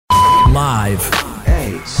Live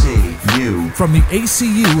ACU. from the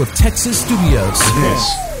ACU of Texas Studios.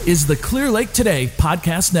 This is the Clear Lake Today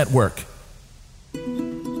Podcast Network.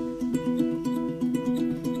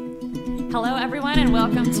 Hello, everyone, and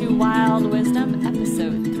welcome to Wild Wisdom,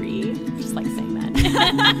 Episode 3. Just like saying that.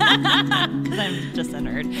 I'm just a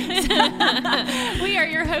nerd. We are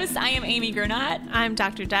your hosts. I am Amy Granat. I'm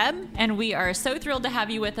Dr. Deb. And we are so thrilled to have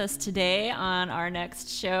you with us today on our next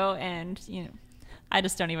show. And, I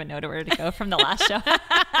just don't even know where to go from the last show.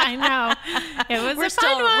 I know. It was we're a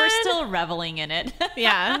fun one. We're still reveling in it.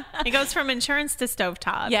 Yeah. It goes from insurance to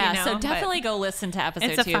stovetop. Yeah, so definitely go listen to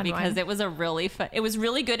episode 2 because it was a really fun, it was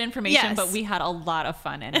really good information, but we had a lot of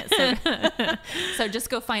fun in it. So just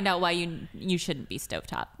go find out why you shouldn't be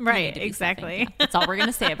stovetop. Right, exactly. Yeah, that's all we're going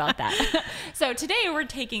to say about that. So today we're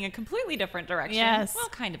taking a completely different direction. Yes. Well,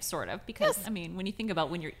 kind of, sort of, because when you think about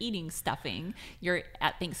when you're eating stuffing, you're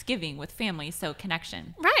at Thanksgiving with family, so connection.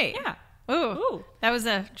 Right. Yeah. Ooh. That was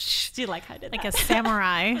a... Do you like how I did that? Like a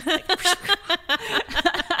samurai.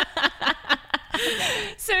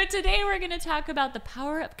 So today we're going to talk about the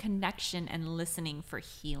power of connection and listening for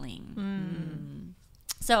healing.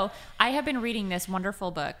 So I have been reading this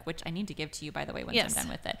wonderful book, which I need to give to you, by the way, once I'm done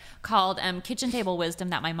with it, called Kitchen Table Wisdom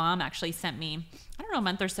that my mom actually sent me, I don't know, a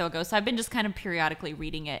month or so ago. So I've been just kind of periodically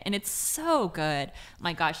reading it, and it's so good.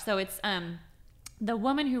 My gosh. So it's... the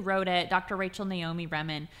woman who wrote it, Dr. Rachel Naomi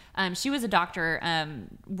Remen, she was a doctor,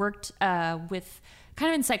 worked with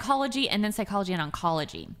kind of in psychology and then psychology and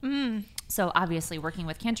oncology. So obviously working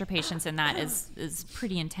with cancer patients and that is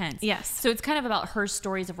pretty intense. Yes. So it's kind of about her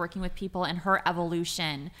stories of working with people and her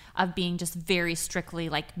evolution of being just very strictly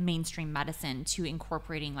like mainstream medicine to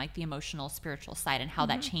incorporating like the emotional, spiritual side and how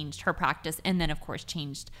that changed her practice and then of course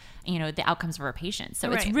changed, the outcomes of her patients.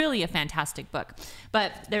 So it's really a fantastic book.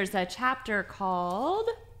 But there's a chapter called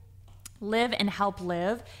Live and Help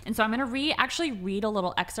Live. And so I'm going to actually read a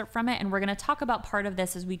little excerpt from it, and we're going to talk about part of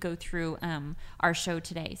this as we go through our show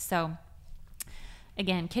today. So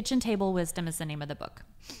again, Kitchen Table Wisdom is the name of the book.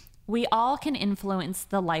 We all can influence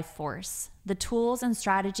the life force. The tools and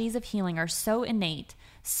strategies of healing are so innate,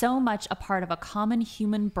 so much a part of a common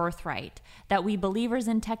human birthright that we believers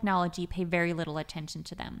in technology pay very little attention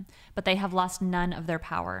to them, but they have lost none of their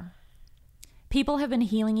power. People have been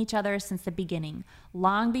healing each other since the beginning.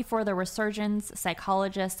 Long before there were surgeons,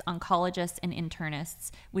 psychologists, oncologists, and internists,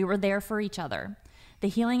 we were there for each other. The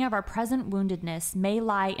healing of our present woundedness may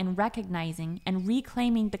lie in recognizing and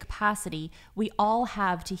reclaiming the capacity we all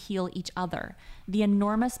have to heal each other, the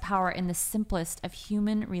enormous power in the simplest of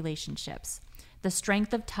human relationships, the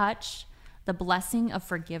strength of touch, the blessing of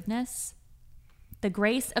forgiveness, the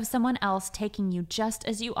grace of someone else taking you just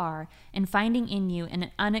as you are and finding in you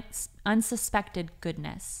an unsuspected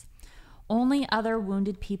goodness. Only other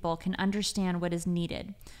wounded people can understand what is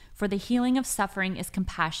needed, for the healing of suffering is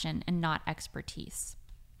compassion and not expertise.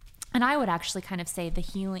 And I would actually kind of say the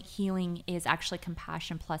healing is actually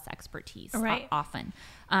compassion plus expertise often.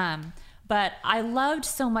 But I loved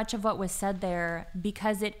so much of what was said there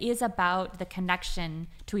because it is about the connection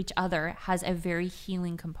to each other has a very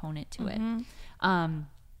healing component to it.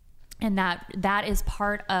 And that's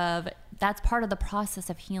part of the process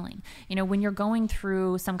of healing. When you're going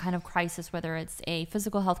through some kind of crisis, whether it's a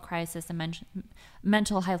physical health crisis, a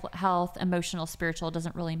mental health, emotional, spiritual, it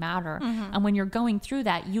doesn't really matter. And when you're going through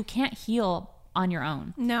that, you can't heal on your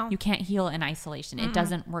own. No. You can't heal in isolation. It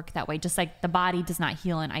doesn't work that way. Just like the body does not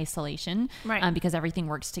heal in isolation because everything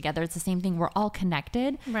works together. It's the same thing. We're all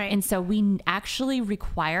connected. Right. And so we actually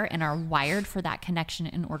require and are wired for that connection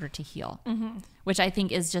in order to heal, which I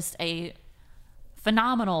think is just a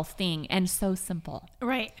phenomenal thing and so simple.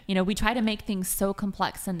 Right. We try to make things so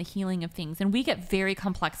complex in the healing of things, and we get very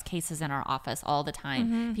complex cases in our office all the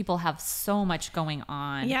time. People have so much going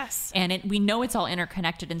on. Yes. And we know it's all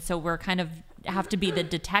interconnected, and so we're kind of have to be the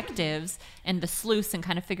detectives and the sleuths and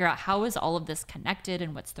kind of figure out how is all of this connected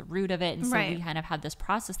and what's the root of it. And so we kind of have this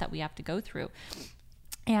process that we have to go through.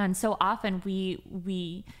 And so often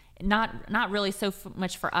we not really so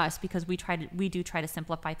much for us because we do try to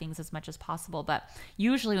simplify things as much as possible. But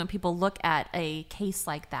usually when people look at a case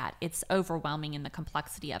like that, it's overwhelming in the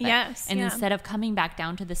complexity of it. Yes. And instead of coming back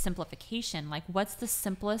down to the simplification, like what's the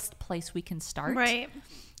simplest place we can start? Right.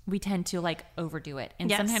 We tend to overdo it.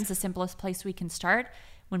 And sometimes the simplest place we can start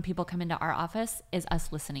when people come into our office is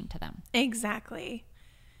us listening to them. Exactly.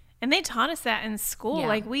 And they taught us that in school.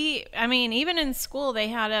 Yeah. Even in school, they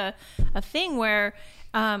had a thing where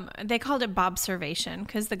They called it Bobservation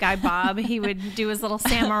because the guy Bob, he would do his little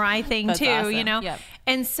samurai thing That's too, awesome. you know? Yep.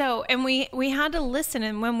 And so, and we had to listen.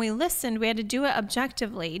 And when we listened, we had to do it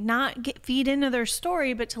objectively, not feed into their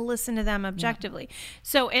story, but to listen to them objectively.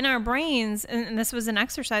 So in our brains, and this was an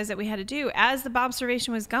exercise that we had to do as the Bobservation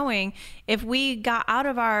was going, if we got out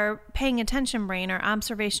of our paying attention brain, our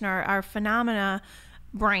observation, our phenomena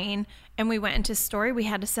brain, and we went into story, we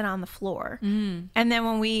had to sit on the floor. And then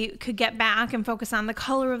when we could get back and focus on the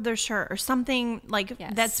color of their shirt or something like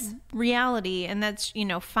that's reality and that's, you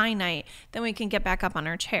know, finite, then we can get back up on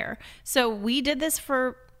our chair. So we did this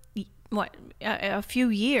for a few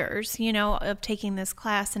years, you know, of taking this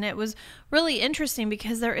class. And it was really interesting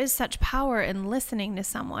because there is such power in listening to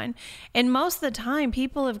someone. And most of the time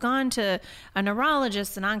people have gone to a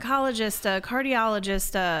neurologist, an oncologist, a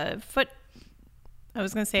cardiologist, a foot, nose, and throat. I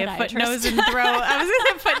was going to say foot,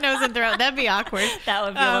 nose, and throat. That'd be awkward. That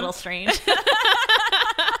would be a little strange.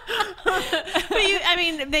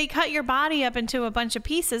 But they cut your body up into a bunch of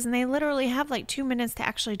pieces, and they literally have like 2 minutes to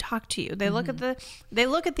actually talk to you. They look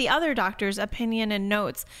at the other doctor's opinion and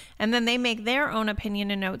notes, and then they make their own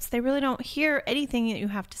opinion and notes. They really don't hear anything that you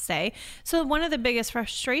have to say. So one of the biggest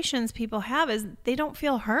frustrations people have is they don't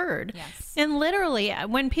feel heard. Yes. And literally,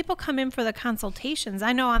 when people come in for the consultations,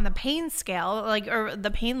 I know on the pain scale, or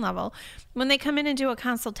the pain level, when they come in and do a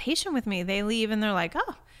consultation with me, they leave and they're like,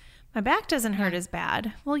 oh, my back doesn't hurt as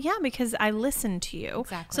bad. Well, yeah, because I listened to you.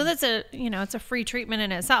 Exactly. So that's it's a free treatment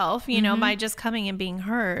in itself, you know, by just coming and being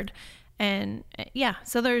heard. And yeah,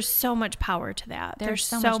 so there's so much power to that. There's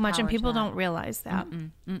so much, and power people to that. don't realize that.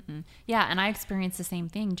 Yeah, and I experienced the same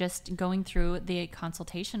thing, just going through the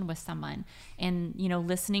consultation with someone and, you know,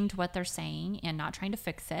 listening to what they're saying and not trying to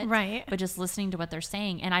fix it. Right. But just listening to what they're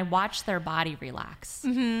saying. And I watch their body relax.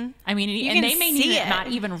 Mm-hmm. I mean, can and they may see need it. not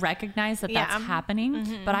even recognize that that's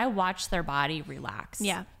happening, but I watch their body relax.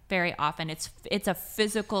 Yeah. Very often. It's a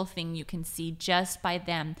physical thing you can see just by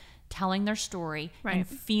them telling their story and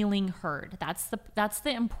feeling heard. That's the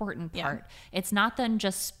important part. It's not them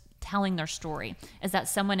just telling their story, is that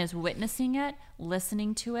someone is witnessing it,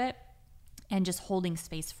 listening to it, and just holding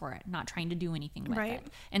space for it, not trying to do anything with it.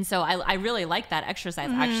 And so I really like that exercise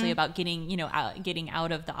actually about getting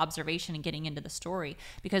out of the observation and getting into the story,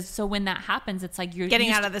 because so when that happens, it's like you're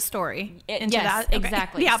Getting out of the story. Into yes, that. Okay.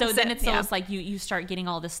 exactly. The So then opposite, it's almost like you start getting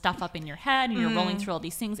all this stuff up in your head and you're rolling through all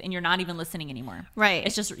these things and you're not even listening anymore. Right.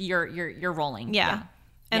 It's just you're rolling. Yeah.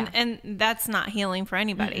 And that's not healing for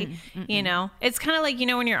anybody. You know, it's kind of like, you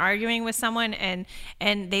know, when you're arguing with someone and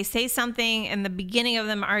they say something in the beginning of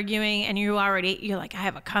them arguing and you're like, I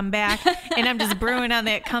have a comeback and I'm just brewing on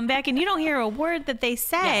that comeback, and you don't hear a word that they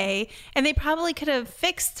say, and they probably could have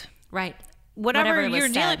fixed whatever was you're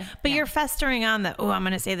dealing, said. but you're festering on I'm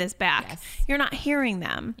going to say this back. Yes. You're not hearing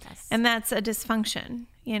them. Yes. And that's a dysfunction,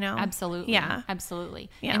 you know? Absolutely. Yeah. Absolutely.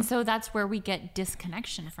 Yeah. And so that's where we get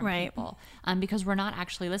disconnection from people, because we're not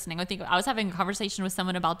actually listening. I think I was having a conversation with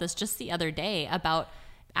someone about this just the other day about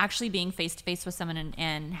actually being face to face with someone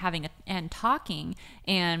and having and talking,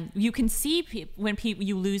 and you can see when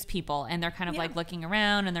you lose people and they're kind of like looking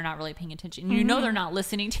around and they're not really paying attention. You know they're not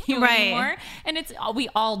listening to you anymore, and we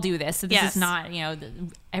all do this. So this is not, you know,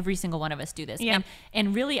 every single one of us do this.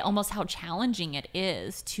 And really almost how challenging it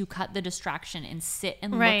is to cut the distraction and sit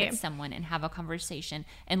and look at someone and have a conversation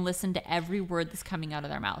and listen to every word that's coming out of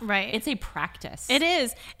their mouth. It's a practice. It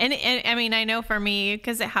is. And I mean, I know for me,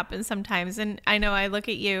 because it happens sometimes, and I know I look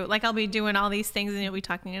at you, like I'll be doing all these things and you'll be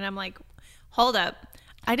talking and I'm like, hold up,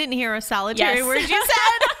 I didn't hear a solitary word you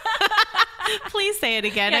said. Please say it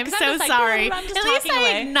again. I'm so sorry. I'm just At least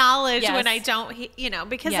I acknowledge when I don't,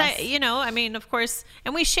 because I mean, of course,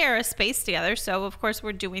 and we share a space together. So of course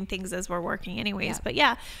we're doing things as we're working anyways, but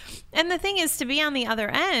yeah. And the thing is, to be on the other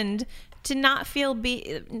end, to not feel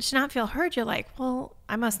heard, you're like, well,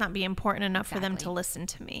 I must not be important enough for them to listen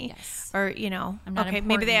to me. Or, you know, okay,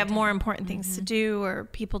 maybe they have more important things to do or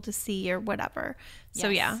people to see or whatever. So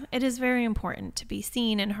yeah, it is very important to be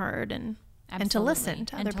seen and heard and to listen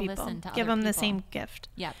to other people. Give them the same gift.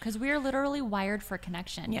 Yeah, because we're literally wired for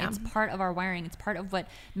connection. Yeah. It's part of our wiring. It's part of what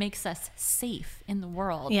makes us safe in the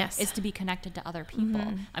world. Is to be connected to other people.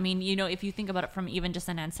 I mean, you know, if you think about it from even just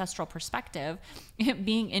an ancestral perspective,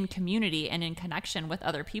 being in community and in connection with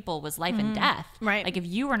other people was life and death. Like if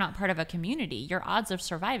you were not part of a community, your odds of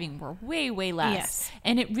surviving were way, way less.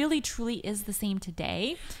 And it really, truly is the same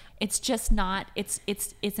today. It's just not, it's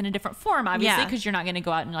in a different form, obviously, Yeah. because you're not going to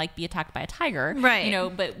go out and like be attacked by a tiger. Right. You know,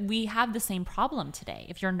 but we have the same problem today.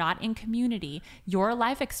 If you're not in community, your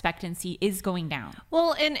life expectancy is going down.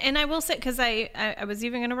 Well, and I will say, because I was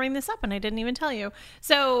even going to bring this up and I didn't even tell you.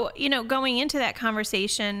 So, you know, going into that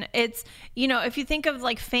conversation, it's, you know, if you think of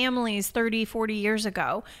like families 30, 40 years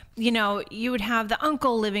ago, you know, you would have the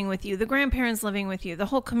uncle living with you, the grandparents living with you, the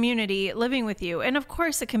whole community living with you. And of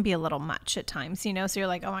course, it can be a little much at times, you know, so you're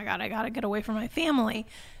like, oh my God, I got to get away from my family.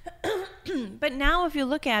 But now if you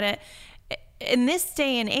look at it, in this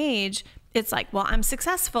day and age, it's like, well, I'm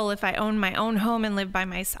successful if I own my own home and live by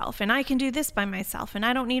myself, and I can do this by myself, and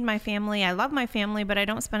I don't need my family. I love my family, but I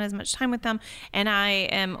don't spend as much time with them, and I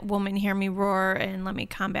am woman, hear me roar, and let me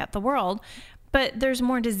combat the world. But there's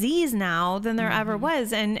more disease now than there ever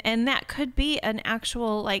was, and that could be an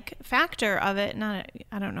actual like factor of it.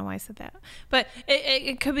 I don't know why I said that, but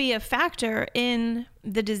it could be a factor in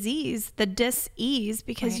the disease, the dis-ease,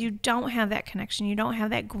 because you don't have that connection. You don't have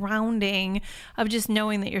that grounding of just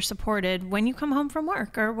knowing that you're supported when you come home from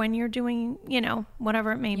work or when you're doing, you know,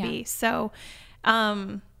 whatever it may be. So,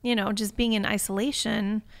 you know, just being in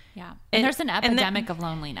isolation. Yeah. And there's an epidemic of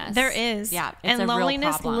loneliness. There is. Yeah. It's and a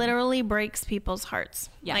loneliness real problem. literally breaks people's hearts.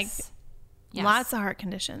 Yes. Like Yes. lots of heart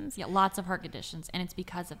conditions. Yeah, lots of heart conditions, and it's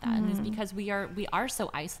because of that, and it's because we are so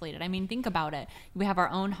isolated. I mean, think about it. We have our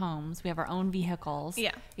own homes, we have our own vehicles.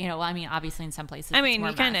 Yeah. You know, I mean, obviously in some places, I mean, it's more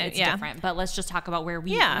you kinda- it's yeah. different. But let's just talk about where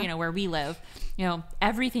we, Yeah. you know, where we live. You know,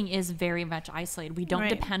 everything is very much isolated. We don't Right.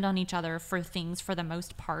 depend on each other for things for the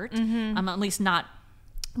most part. At least not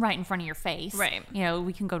right in front of your face. Right. You know,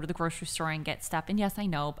 we can go to the grocery store and get stuff. And yes, I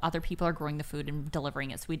know other people are growing the food and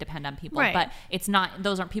delivering it, so we depend on people. Right. But it's not,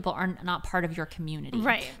 those aren't people are not part of your community.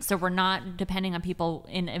 Right. So we're not depending on people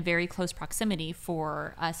in a very close proximity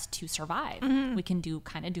for us to survive. We can do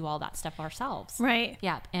all that stuff ourselves. Right.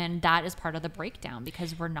 Yeah. And that is part of the breakdown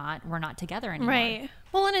because we're not together anymore. Right.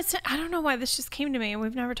 Well, and it's, I don't know why this just came to me, and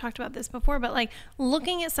we've never talked about this before, but like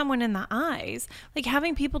looking at someone in the eyes, like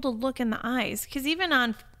having people to look in the eyes, because even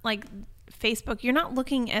on like Facebook, you're not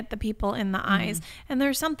looking at the people in the eyes, and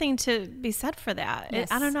there's something to be said for that. Yes.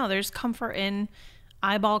 I don't know. There's comfort in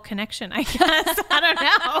eyeball connection, I guess. I don't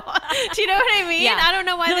know. Do you know what I mean? Yeah. I don't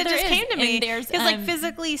know why No, that there just is. came to me. And there's, Because like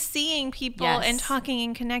physically seeing people Yes. and talking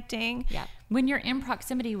and connecting. Yeah. When you're in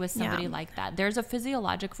proximity with somebody Yeah. like that, there's a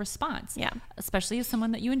physiologic response. Yeah. Especially as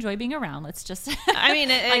someone that you enjoy being around. Let's just, I mean,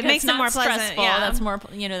 it like, makes it's it more not pleasant, stressful. yeah. That's more,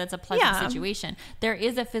 you know, that's a pleasant Yeah. situation. There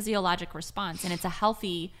is a physiologic response, and it's a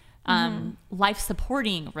healthy, life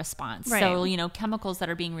supporting response. Right. So, you know, chemicals that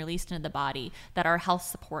are being released into the body that are health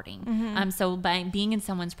supporting. So by being in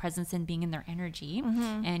someone's presence and being in their energy,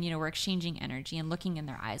 and, you know, we're exchanging energy and looking in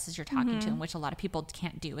their eyes as you're talking to them, which a lot of people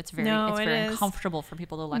can't do. It's very, No, it's it very is. uncomfortable for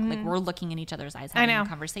people to look like we're looking in each other's eyes having know. a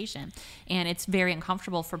conversation, and it's very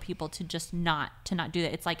uncomfortable for people to just not do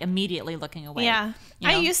that. It's like immediately looking away. Yeah. you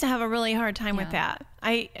I know? used to have a really hard time with Yeah.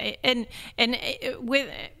 that. With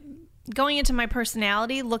going into my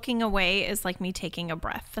personality, looking away is like me taking a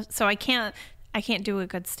breath. So I can't do a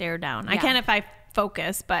good stare down. I Yeah. can if I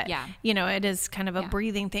focus, but Yeah. you know, it is kind of a Yeah.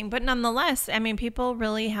 breathing thing. But nonetheless, I mean, people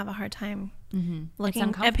really have a hard time looking at people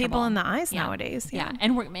uncomfortable. in the eyes Yeah. nowadays. Yeah,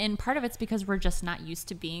 and part of it's because we're just not used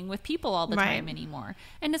to being with people all the Right. time anymore.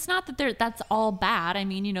 And it's not that that's all bad. I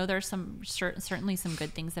mean, you know, there's some certainly some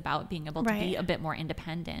good things about being able to be Right. a bit more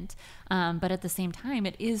independent. But at the same time,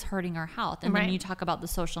 it is hurting our health. And then Right. you talk about the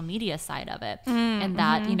social media side of it, and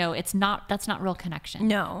that you know, that's not real connection.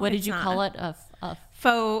 No, what did it's you not. call it? A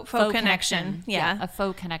Faux connection. Yeah. a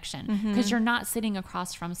faux connection, because you're not sitting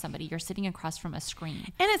across from somebody, you're sitting across from a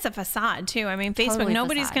screen. And it's a facade too. I mean, Facebook, Totally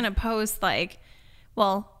nobody's facade. going to post like,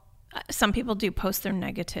 well, some people do post their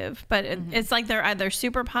negative, but it's like they're either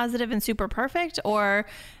super positive and super perfect, or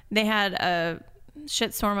they had a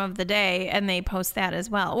shitstorm of the day and they post that as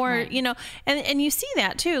well. Or, Right. you know, and you see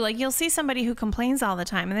that too. Like you'll see somebody who complains all the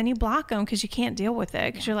time, and then you block them because you can't deal with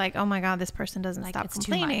it, because you're like, oh my God, this person doesn't Like, stop it's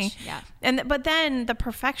too complaining. much. Yeah. But then the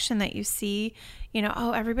perfection that you see, you know,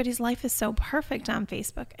 oh, everybody's life is so perfect on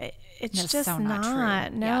Facebook. It's That's just so not true.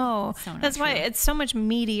 not. Yeah, No. it's so not That's why true. it's so much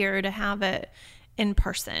meatier to have it in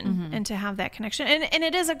person and to have that connection. And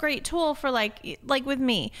it is a great tool for like with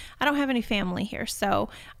me, I don't have any family here. So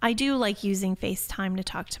I do like using FaceTime to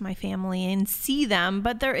talk to my family and see them,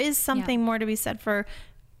 but there is something more to be said for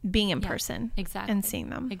being in person exactly. and seeing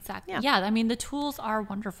them. Exactly. Yeah. I mean, the tools are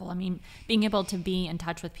wonderful. I mean, being able to be in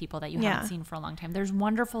touch with people that you haven't seen for a long time, there's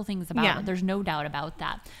wonderful things about it. There's no doubt about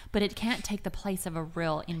that. But it can't take the place of a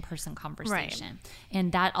real in-person conversation.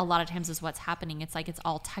 And that a lot of times is what's happening. It's like it's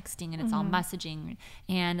all texting and it's all messaging.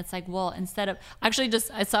 And it's like, well, instead of actually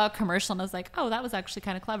I saw a commercial and I was like, oh, that was actually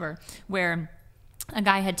kind of clever, where a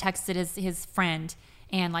guy had texted his friend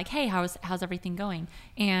and like, hey, how's everything going?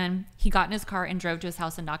 And he got in his car and drove to his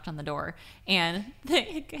house and knocked on the door. And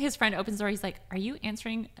his friend opens the door. He's like, are you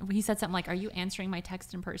answering? He said something like, are you answering my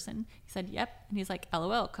text in person? He said, yep. And he's like,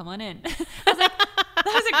 LOL, come on in. I was like, that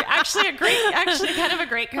was actually kind of a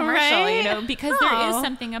great commercial, you know, because there is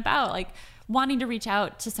something about like wanting to reach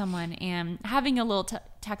out to someone and having a little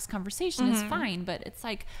text conversation is fine, but it's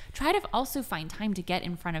like try to also find time to get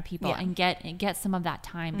in front of people and get some of that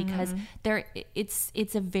time, because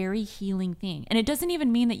it's a very healing thing. And it doesn't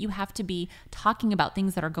even mean that you have to be talking about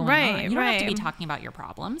things that are going on. You don't have to be talking about your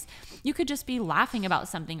problems. You could just be laughing about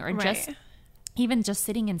something, or just even just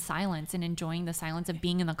sitting in silence and enjoying the silence of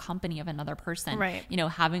being in the company of another person, you know,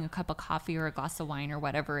 having a cup of coffee or a glass of wine or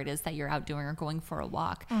whatever it is that you're out doing, or going for a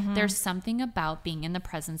walk. There's something about being in the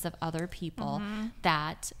presence of other people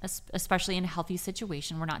that, especially in a healthy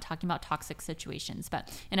situation, we're not talking about toxic situations, but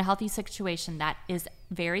in a healthy situation, that is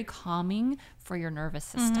very calming for your nervous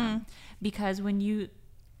system. Because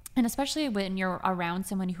and especially when you're around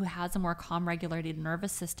someone who has a more calm, regulated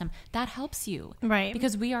nervous system, that helps you. Right.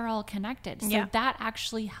 Because we are all connected. So that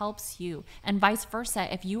actually helps you. And vice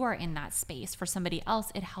versa, if you are in that space for somebody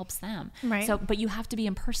else, it helps them. Right. So, but you have to be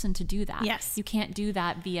in person to do that. Yes. You can't do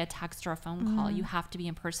that via text or a phone call. You have to be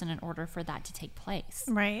in person in order for that to take place.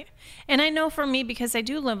 Right. And I know for me, because I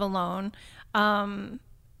do live alone,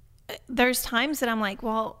 there's times that I'm like,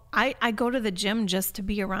 well, I go to the gym just to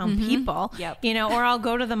be around people, you know, or I'll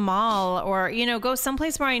go to the mall, or, you know, go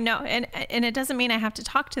someplace where I know, and it doesn't mean I have to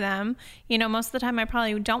talk to them. You know, most of the time I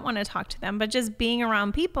probably don't want to talk to them, but just being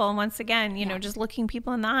around people. And once again, you know, just looking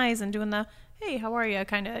people in the eyes and doing the, hey, how are you?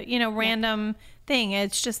 Kind of, you know, random thing.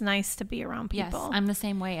 It's just nice to be around people. Yes, I'm the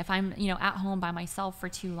same way. If I'm, you know, at home by myself for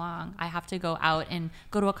too long, I have to go out and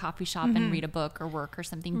go to a coffee shop and read a book or work or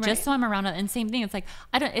something, just so I'm around it. And same thing. It's like,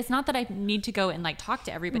 it's not that I need to go and like talk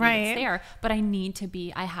to everybody that's there, but I need to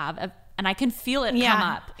be, and I can feel it come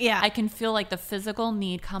up. Yeah. I can feel like the physical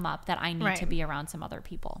need come up that I need to be around some other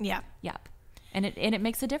people. Yeah. Yep. And it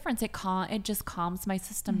makes a difference. It just calms my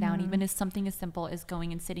system down, even as something as simple as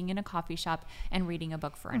going and sitting in a coffee shop and reading a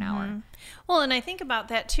book for an hour. Well, and I think about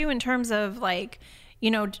that too in terms of like, you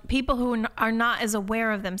know, people who are not as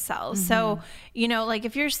aware of themselves. So, you know, like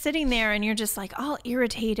if you're sitting there and you're just like all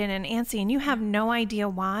irritated and antsy and you have no idea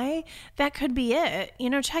why, that could be it. You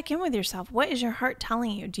know, check in with yourself. What is your heart telling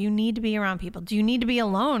you? Do you need to be around people? Do you need to be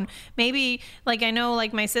alone? Maybe, like I know,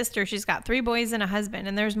 like my sister, she's got 3 boys and a husband,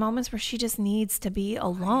 and there's moments where she just needs to be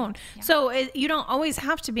alone. Yeah. So you don't always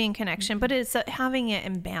have to be in connection, but it's having it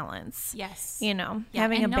in balance. Yes. You know,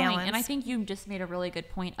 having a balance. And I think you just made a really good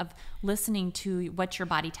point of listening to what your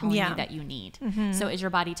body telling you that you need. So is your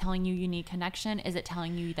body telling you need connection? Is it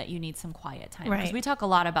telling you that you need some quiet time? Because we talk a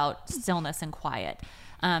lot about stillness and quiet.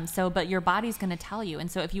 But your body's going to tell you. And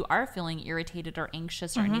so if you are feeling irritated or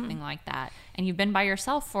anxious or anything like that, and you've been by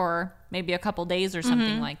yourself for maybe a couple days or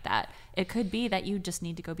something like that, it could be that you just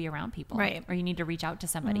need to go be around people, or you need to reach out to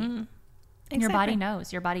somebody. And your body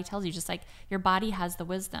knows. Your body tells you, just like your body has the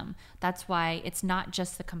wisdom. That's why it's not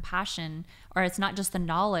just the compassion, or it's not just the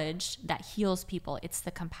knowledge that heals people. It's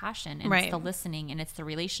the compassion, and it's the listening, and it's the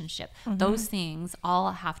relationship. Those things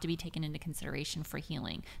all have to be taken into consideration for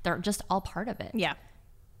healing. They're just all part of it. Yeah.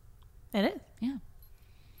 It is. Yeah.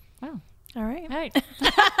 Wow. All right.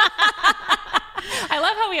 I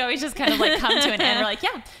love how we always just kind of like come to an end. We're like,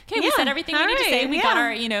 we said everything we need to say. We got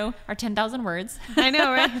our, you know, our 10,000 words. I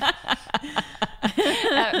know, right?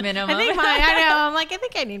 At minimum. I know. I'm like, I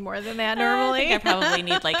think I need more than that normally. I think I probably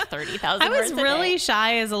need like 30,000 words I was really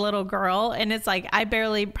shy as a little girl, and it's like I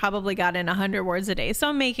barely probably got in 100 words a day. So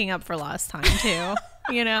I'm making up for lost time too.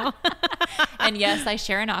 You know? And yes, I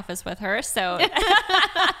share an office with her, so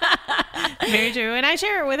very true. And I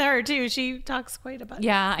share it with her too. She talks quite a bit.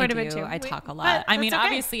 Yeah, I do. I talk a lot. I mean,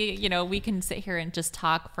 obviously, you know, we can sit here and just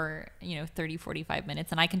talk for, you know, 30, 45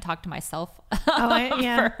 minutes, and I can talk to myself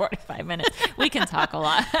for 45 minutes. We can talk a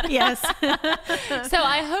lot. Yes. So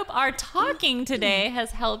I hope our talking today has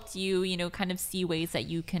helped you, you know, kind of see ways that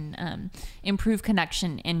you can improve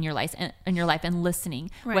connection in your life and listening,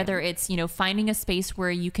 whether it's, you know, finding a space where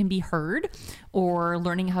you can be heard, or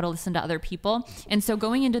learning how to listen to other people. And so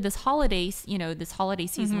going into this holiday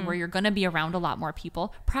season where you're going to be around a lot more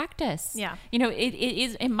people, practice. Yeah. You know,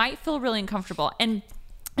 it might feel really uncomfortable. And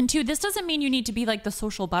And two, this doesn't mean you need to be like the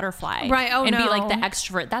social butterfly, right? Oh, and no. be like the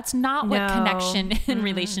extrovert. That's not what connection in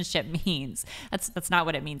relationship means. That's not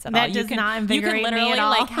what it means at all. That does not invigorate you can literally me at all.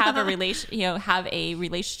 like have a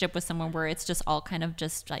relationship with someone where it's just all kind of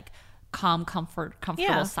just like calm,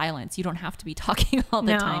 comfortable silence. You don't have to be talking all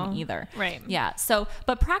the time either. Right. Yeah. So,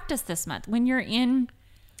 but practice this month when you're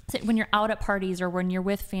out at parties or when you're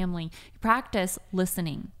with family, practice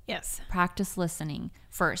listening. Yes. Practice listening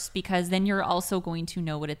first, because then you're also going to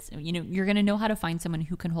know you're going to know how to find someone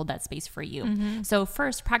who can hold that space for you. So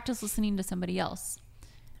first, practice listening to somebody else.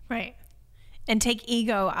 Right. And take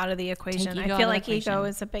ego out of the equation. I feel like ego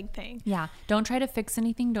is a big thing. Yeah. Don't try to fix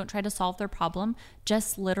anything. Don't try to solve their problem.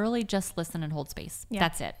 Just literally just listen and hold space. Yeah.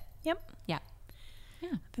 That's it. Yep. Yeah. Yeah.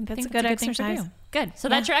 I think that's a good exercise. Good. So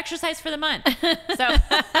that's your exercise for the month. So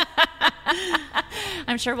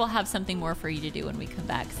I'm sure we'll have something more for you to do when we come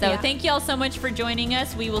back. So thank you all so much for joining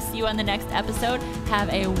us. We will see you on the next episode. Have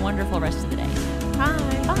a wonderful rest of the day.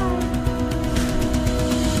 Bye. Bye.